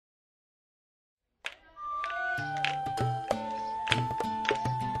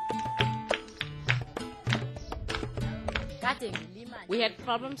We had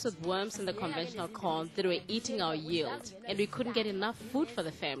problems with worms in the conventional corn that were eating our yield, and we couldn't get enough food for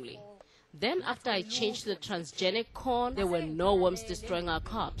the family. Then after I changed to the transgenic corn, there were no worms destroying our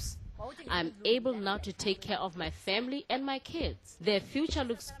crops. I'm able now to take care of my family and my kids. Their future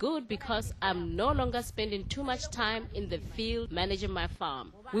looks good because I'm no longer spending too much time in the field managing my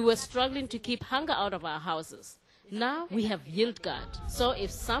farm. We were struggling to keep hunger out of our houses. Now we have yield guard. So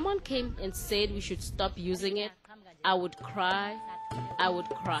if someone came and said we should stop using it, I would cry. I would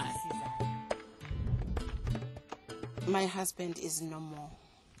cry. My husband is no more.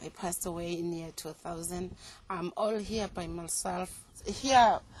 I passed away in the year 2000. I'm all here by myself.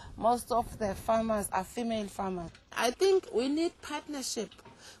 Here, most of the farmers are female farmers. I think we need partnership,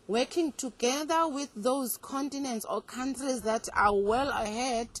 working together with those continents or countries that are well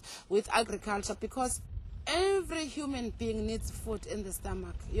ahead with agriculture, because every human being needs food in the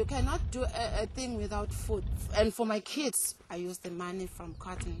stomach. You cannot do a thing without food. And for my kids, I use the money from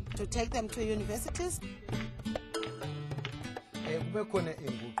cotton to take them to universities.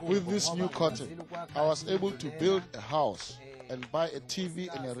 With this new cotton, I was able to build a house and buy a TV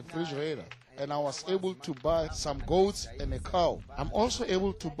and a refrigerator. And I was able to buy some goats and a cow. I'm also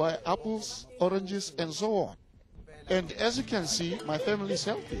able to buy apples, oranges, and so on. And as you can see, my family is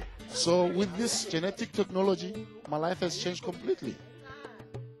healthy. So with this genetic technology, my life has changed completely.